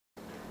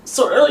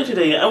So earlier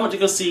today, I went to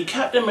go see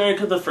Captain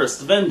America: The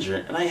First Avenger,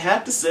 and I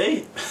have to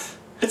say,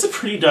 it's a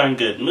pretty darn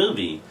good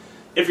movie.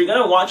 If you're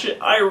gonna watch it,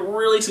 I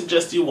really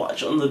suggest you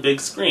watch it on the big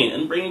screen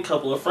and bring a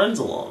couple of friends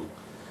along.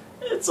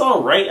 It's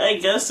alright, I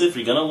guess, if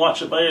you're gonna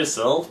watch it by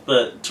yourself,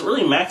 but to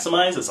really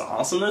maximize its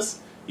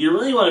awesomeness, you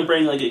really want to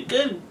bring like a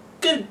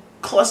good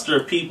cluster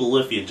of people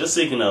with you, just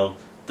so you can know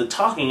the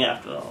talking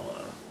after all.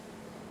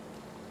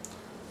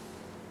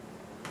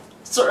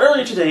 So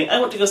earlier today, I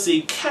went to go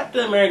see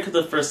Captain America: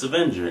 The First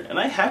Avenger, and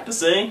I have to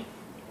say,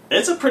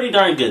 it's a pretty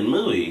darn good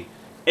movie.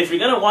 If you're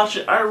gonna watch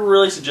it, I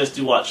really suggest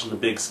you watch on the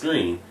big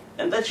screen,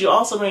 and that you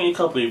also bring a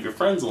couple of your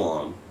friends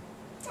along.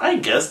 I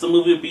guess the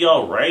movie would be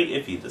alright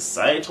if you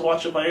decided to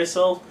watch it by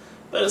yourself,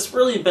 but it's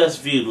really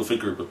best viewed with a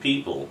group of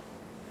people.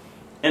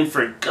 And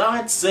for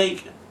God's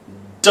sake,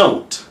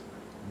 don't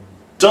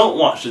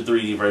watch the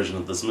 3D version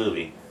of this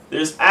movie.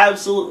 There's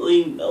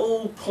absolutely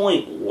no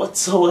point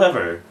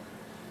whatsoever.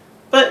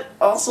 But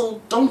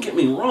also, don't get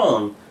me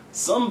wrong,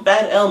 some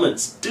bad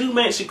elements do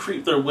manage to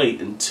creep their way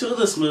into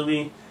this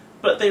movie,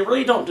 but they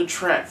really don't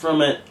detract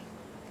from it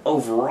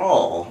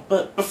overall.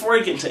 But before I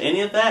get into any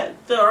of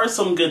that, there are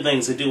some good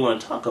things I do want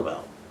to talk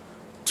about.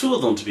 2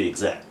 of them to be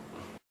exact.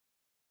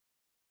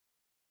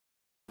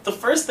 The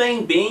first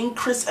thing being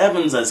Chris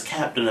Evans as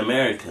Captain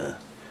America.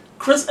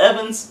 Chris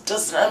Evans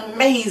does an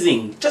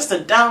amazing, just a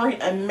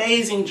downright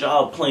amazing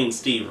job playing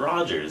Steve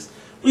Rogers.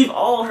 We've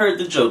all heard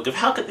the joke of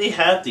how could they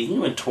have the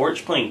Human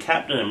Torch playing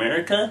Captain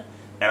America?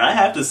 And I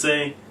have to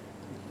say,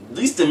 at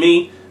least to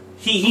me,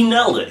 he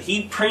nailed it.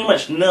 He pretty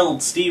much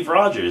nailed Steve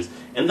Rogers.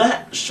 And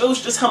that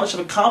shows just how much of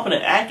a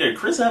competent actor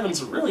Chris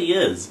Evans really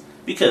is.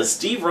 Because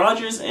Steve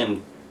Rogers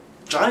and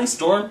Johnny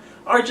Storm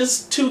are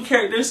just 2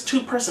 characters,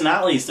 2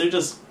 personalities. They're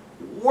just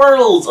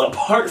worlds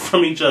apart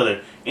from each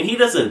other. And he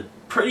does a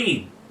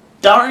pretty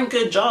darn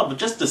good job of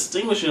just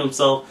distinguishing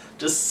himself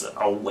just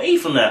away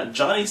from that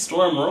Johnny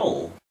Storm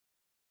role.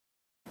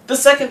 The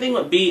second thing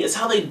would be is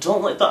how they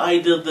don't let the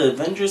idea of the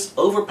Avengers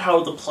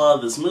overpower the plot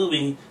of this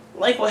movie,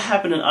 like what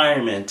happened in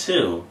Iron Man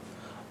 2.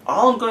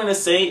 All I'm going to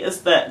say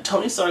is that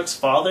Tony Stark's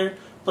father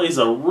plays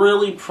a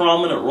really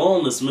prominent role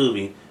in this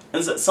movie,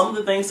 and that some of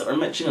the things that were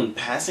mentioned in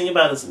passing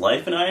about his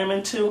life in Iron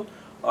Man 2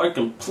 are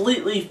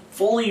completely,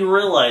 fully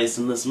realized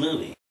in this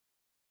movie.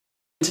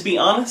 And to be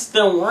honest,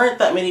 there weren't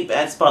that many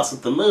bad spots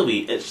with the movie,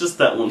 it's just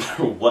that when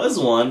there was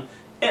one,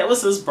 it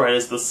was as bright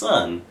as the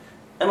sun.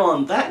 And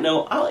on that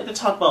note, I'd like to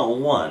talk about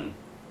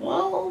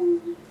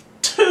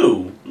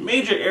 2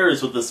 major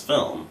errors with this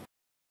film.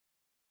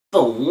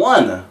 The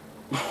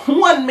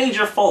one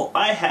major fault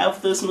I have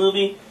with this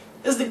movie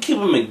is the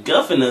Cuban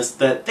MacGuffinness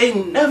that they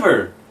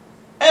never,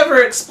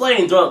 ever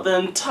explain throughout the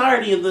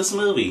entirety of this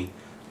movie.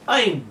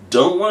 I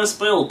don't want to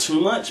spoil too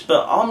much,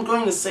 but all I'm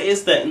going to say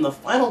is that in the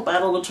final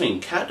battle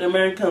between Captain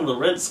America and the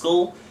Red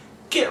Skull,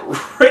 get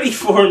ready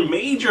for a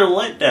major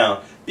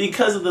letdown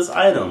because of this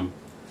item.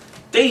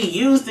 They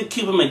used the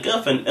Cuban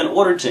MacGuffin in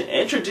order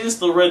to introduce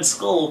the Red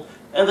Skull,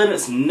 and then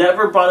it's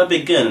never brought up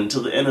again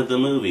until the end of the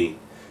movie.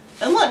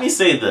 And let me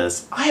say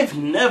this, I have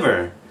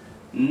never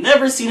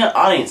seen an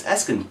audience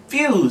as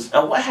confused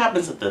at what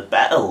happens at the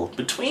battle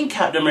between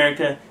Captain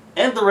America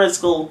and the Red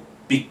Skull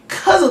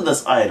because of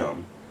this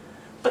item.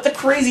 But the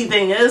crazy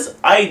thing is,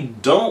 I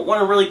don't want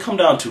to really come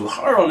down too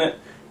hard on it,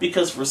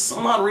 because for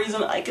some odd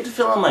reason I get to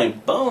feel in my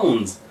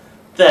bones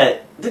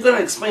that they're going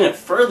to explain it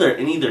further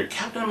in either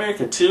Captain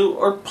America 2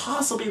 or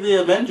possibly the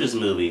Avengers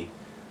movie.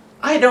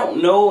 I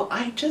don't know,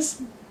 I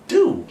just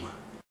do.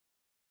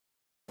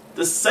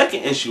 The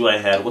second issue I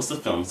had was the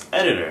film's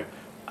editor.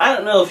 I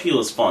don't know if he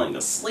was falling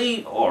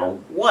asleep or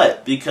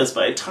what, because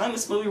by the time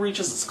this movie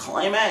reaches its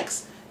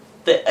climax,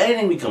 the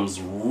editing becomes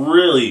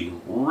really,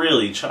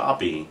 really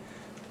choppy.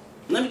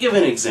 Let me give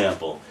an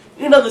example.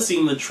 You know the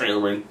scene in the trailer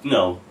where,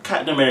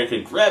 Captain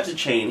America grabs a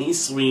chain and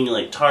he's swinging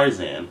like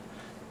Tarzan.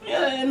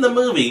 Yeah, in the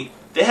movie,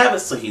 they have it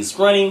so he's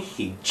running,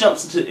 he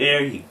jumps into the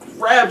air, he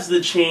grabs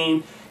the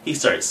chain, he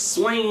starts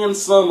swinging in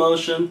slow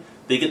motion,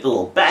 they get the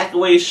little back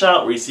away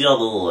shot where you see all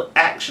the little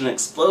action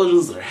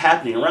explosions that are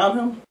happening around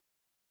him.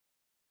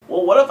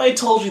 Well, what if I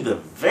told you the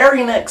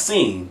very next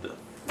scene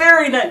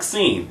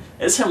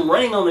is him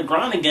running on the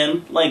ground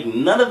again like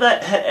none of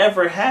that had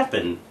ever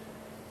happened?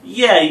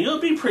 Yeah,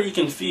 you'll be pretty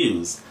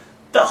confused.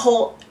 That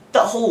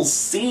whole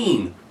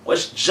scene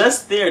was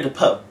just there to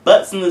put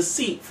butts in the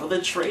seat for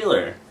the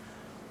trailer.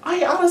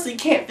 I honestly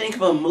can't think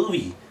of a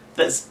movie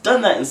that's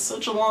done that in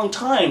such a long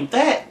time.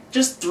 That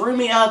just threw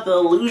me out the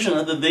illusion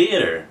of the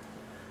theater.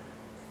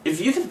 If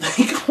you can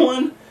think of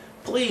one,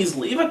 please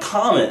leave a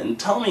comment and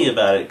tell me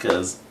about it,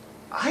 because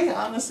I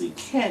honestly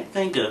can't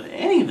think of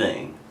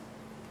anything.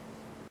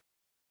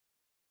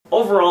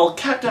 Overall,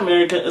 Captain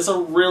America is a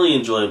really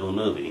enjoyable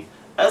movie.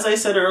 As I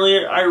said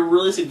earlier, I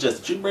really suggest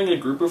that you bring a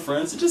group of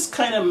friends to just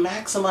kind of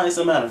maximize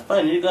the amount of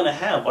fun you're going to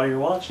have while you're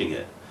watching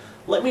it.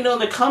 Let me know in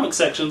the comment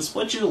sections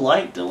what you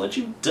liked and what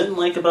you didn't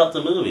like about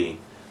the movie.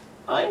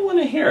 I want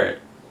to hear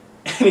it.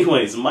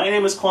 Anyways, my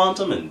name is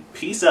Quantum, and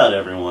peace out,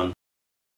 everyone.